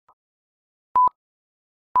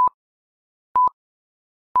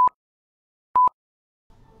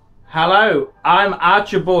Hello, I'm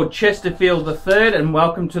Archibald Chesterfield III and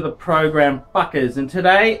welcome to the program Fuckers, and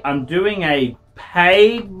today I'm doing a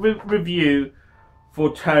paid review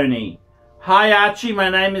for Tony. Hi Archie, my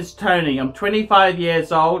name is Tony. I'm 25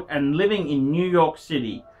 years old and living in New York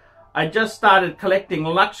City. I just started collecting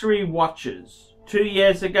luxury watches 2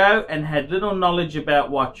 years ago and had little knowledge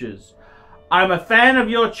about watches. I'm a fan of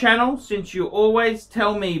your channel since you always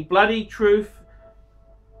tell me bloody truth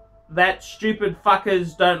that stupid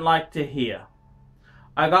fuckers don't like to hear.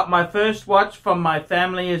 I got my first watch from my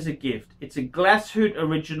family as a gift. It's a glass hoot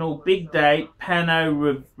original big date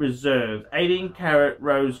Pano Reserve 18 karat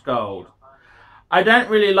rose gold. I don't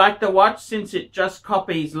really like the watch since it just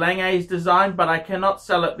copies Lange's design, but I cannot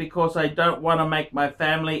sell it because I don't want to make my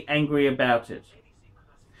family angry about it.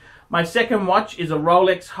 My second watch is a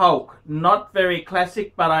Rolex Hulk. Not very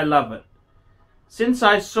classic, but I love it. Since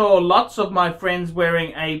I saw lots of my friends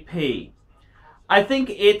wearing AP, I think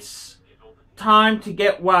it's time to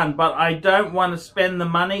get one, but I don't want to spend the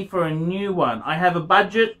money for a new one. I have a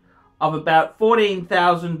budget of about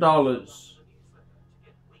 $14,000.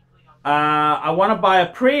 I want to buy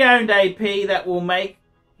a pre-owned AP that will make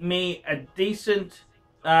me a decent,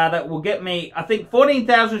 that will get me, I think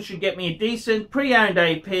 $14,000 should get me a decent pre-owned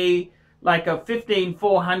AP like a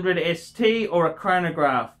 15400 ST or a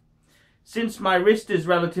chronograph. Since my wrist is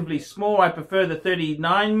relatively small, I prefer the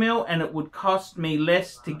 39mm and it would cost me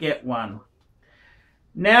less to get one.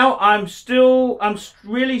 Now I'm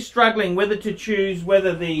really struggling whether to choose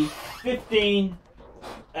whether the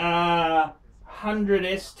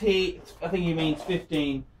 15100 ST, I think he means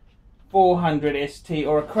 15400 ST,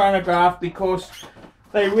 or a chronograph, because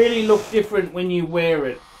they really look different when you wear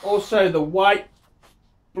it. Also the white,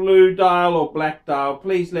 blue dial or black dial.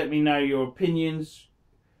 Please let me know your opinions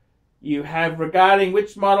you have regarding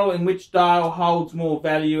which model and which dial holds more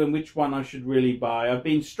value and which one I should really buy. I've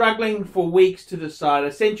been struggling for weeks to decide. I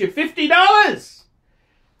sent you $50!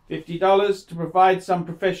 $50 to provide some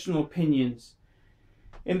professional opinions.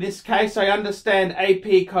 In this case, I understand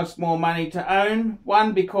AP costs more money to own.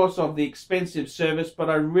 One, because of the expensive service, but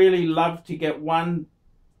I really love to get one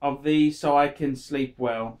of these so I can sleep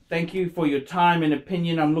well. Thank you for your time and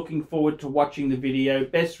opinion. I'm looking forward to watching the video.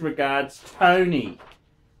 Best regards, Tony.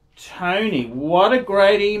 Tony, what a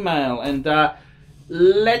great email. And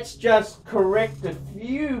let's just correct a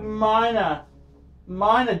few minor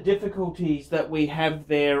difficulties that we have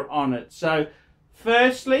there on it. So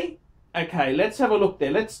firstly, okay, let's have a look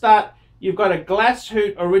there. Let's start. You've got a glass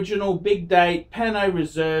hoot original big date Pano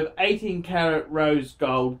Reserve 18 karat rose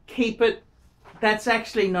gold. Keep it. That's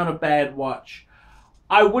actually not a bad watch.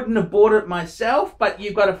 I wouldn't have bought it myself, but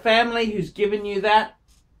you've got a family who's given you that.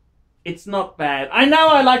 It's not bad. I know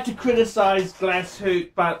I like to criticize glass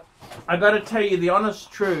hoot, but I got to tell you the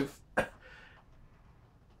honest truth.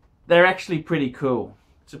 They're actually pretty cool.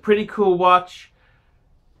 It's a pretty cool watch.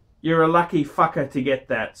 You're a lucky fucker to get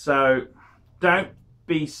that. So don't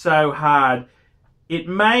be so hard. It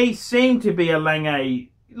may seem to be a Lange.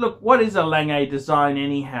 Look, what is a Lange design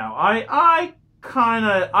anyhow? I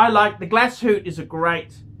like the glass hoot. Is a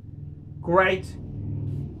great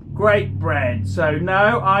brand. So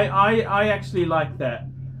no, I actually like that.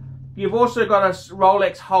 You've also got a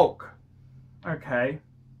Rolex Hulk. Okay.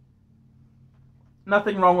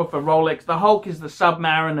 Nothing wrong with a Rolex. The Hulk is the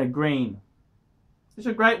Submariner green. It's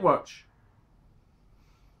a great watch.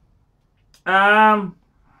 Nothing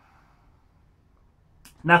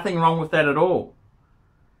wrong with that at all.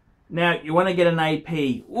 Now, you want to get an AP.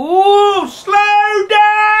 Ooh, slow down!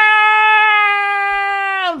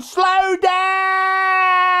 Slow down!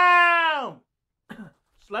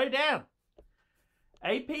 Slow down.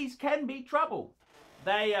 APs can be trouble.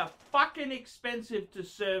 They are fucking expensive to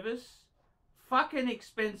service, fucking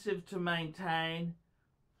expensive to maintain,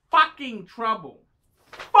 fucking trouble.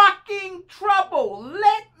 Fucking trouble.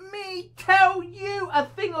 Let me tell you a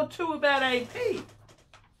thing or two about AP.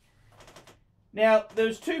 Now,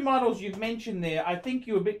 there's two models you've mentioned there. I think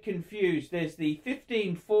you're a bit confused. There's the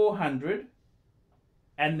 15400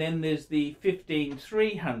 and then there's the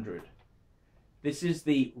 15300. This is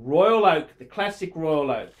the Royal Oak, the classic Royal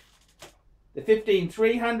Oak. The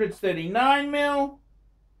 15300 is 39mm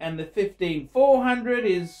and the 15400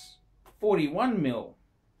 is 41mm.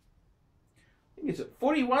 I think it's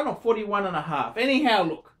 41 or 41.5. Anyhow,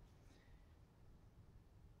 look.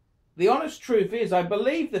 The honest truth is, I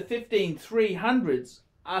believe the 15300s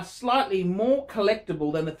are slightly more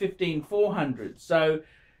collectible than the 15400s. So,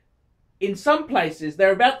 in some places,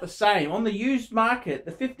 they're about the same. On the used market,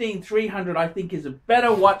 the 15300 I think is a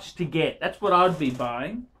better watch to get. That's what I'd be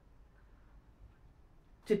buying.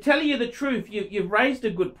 to tell you the truth, you've raised a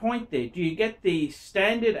good point there. Do you get the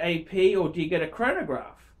standard AP or do you get a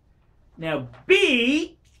chronograph? Now,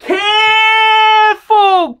 be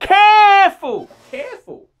careful, careful,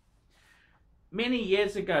 careful. Many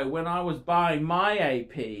years ago, when I was buying my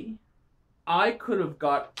AP, I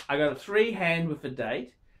got a 3-hand with a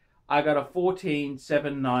date. I got a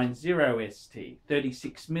 14790 ST,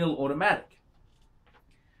 36mm automatic.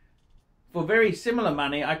 For very similar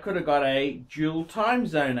money, I could have got a dual time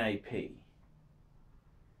zone AP.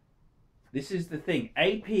 This is the thing.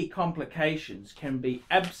 AP complications can be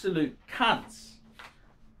absolute cunts.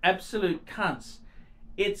 Absolute cunts.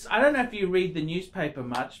 I don't know if you read the newspaper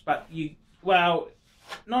much, but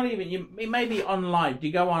not even, maybe online. Do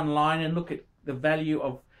you go online and look at the value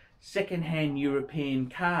of second-hand European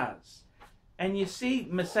cars? And you see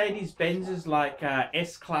Mercedes-Benzes like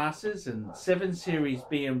S-Classes and 7 Series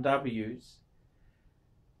BMWs.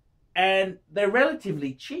 And they're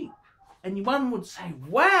relatively cheap. And one would say,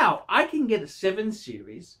 wow, I can get a 7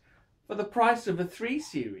 Series for the price of a 3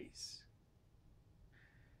 Series.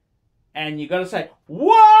 And you got to say,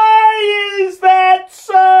 why is that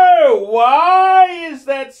so? Why is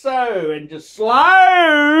that so? And just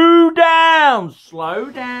slow down,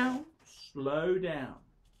 slow down, slow down.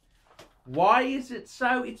 Why is it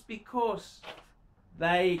so? It's because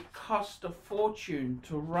they cost a fortune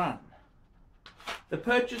to run. The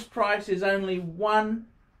purchase price is only one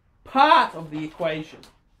part of the equation.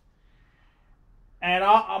 And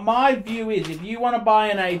my view is, if you want to buy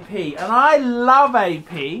an AP, and I love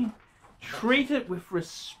AP, treat it with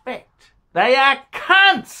respect. They are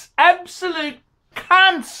cunts, absolute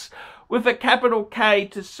cunts, with a capital K,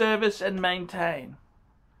 to service and maintain.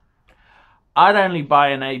 I'd only buy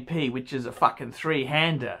an AP, which is a fucking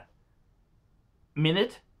 3-hander.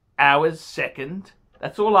 Minute, hours, second.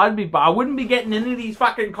 That's all I'd be buying. I wouldn't be getting any of these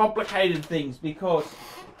fucking complicated things because,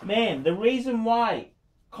 man, the reason why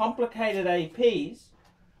complicated APs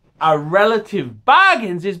are relative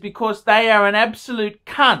bargains is because they are an absolute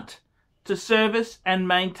cunt to service and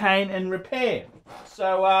maintain and repair.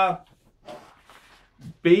 So,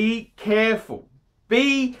 be careful.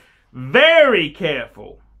 Be very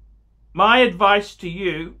careful. My advice to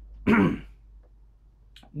you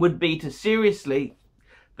would be to seriously,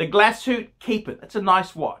 the glass hoot, keep it. It's a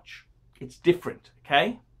nice watch. It's different,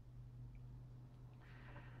 okay?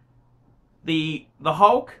 The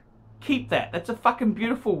Hulk, keep that. That's a fucking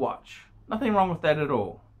beautiful watch. Nothing wrong with that at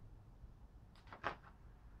all.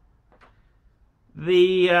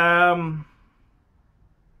 The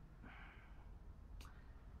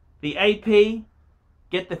AP,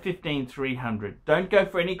 get the 15300. Don't go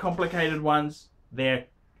for any complicated ones. They're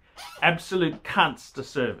absolute cunts to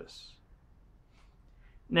service.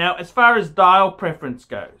 Now, as far as dial preference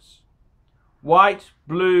goes, white,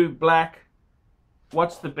 blue, black,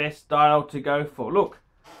 what's the best dial to go for? Look,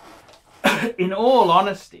 in all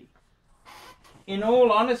honesty,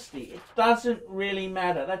 it doesn't really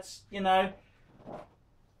matter. That's, you know,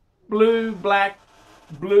 blue, black,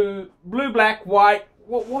 black, white.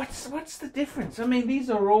 What's the difference? I mean, these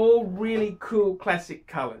are all really cool classic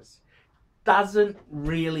colors. Doesn't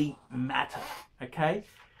really matter, okay?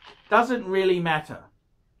 Doesn't really matter.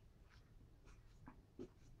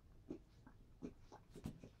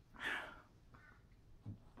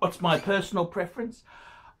 What's my personal preference?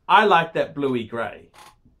 I like that bluey grey.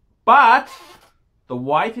 But the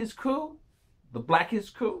white is cool. The black is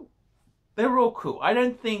cool. They're all cool. I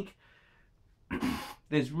don't think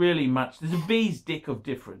there's really much. There's a bee's dick of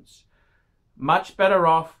difference. Much better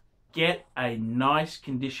off, get a nice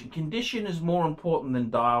condition. Condition is more important than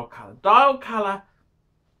dial color. Dial color,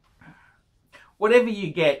 whatever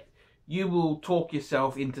you get, you will talk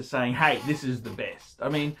yourself into saying, hey, this is the best. I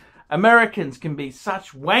mean, Americans can be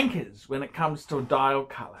such wankers when it comes to a dial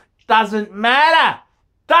color. Doesn't matter.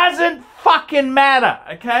 Doesn't fucking matter,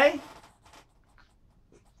 okay?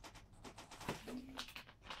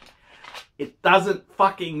 It doesn't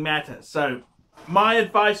fucking matter. So, my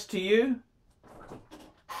advice to you,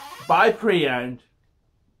 buy pre-owned.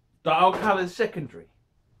 Dial color is secondary.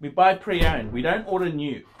 We buy pre-owned. We don't order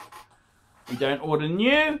new. We don't order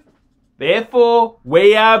new. Therefore,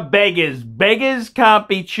 we are beggars. Beggars can't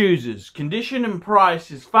be choosers. Condition and price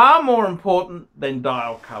is far more important than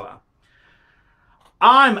dial color.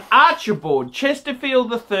 I'm Archibald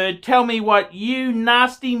Chesterfield III. Tell me what you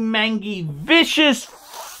nasty, mangy, vicious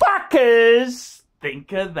fuckers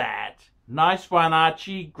think of that. Nice one,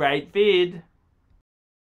 Archie. Great vid.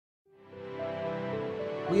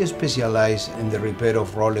 We specialize in the repair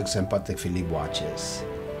of Rolex and Patek Philippe watches.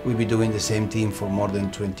 We've been doing the same thing for more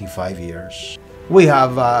than 25 years. We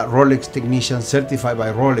have Rolex technicians certified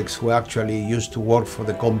by Rolex who actually used to work for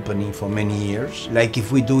the company for many years, like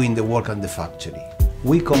if we're doing the work on the factory.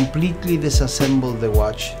 We completely disassemble the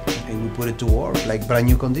watch and we put it to work like brand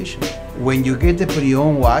new condition. When you get a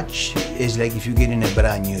pre-owned watch, it's like if you're getting a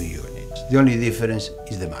brand new unit. The only difference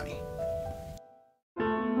is the money.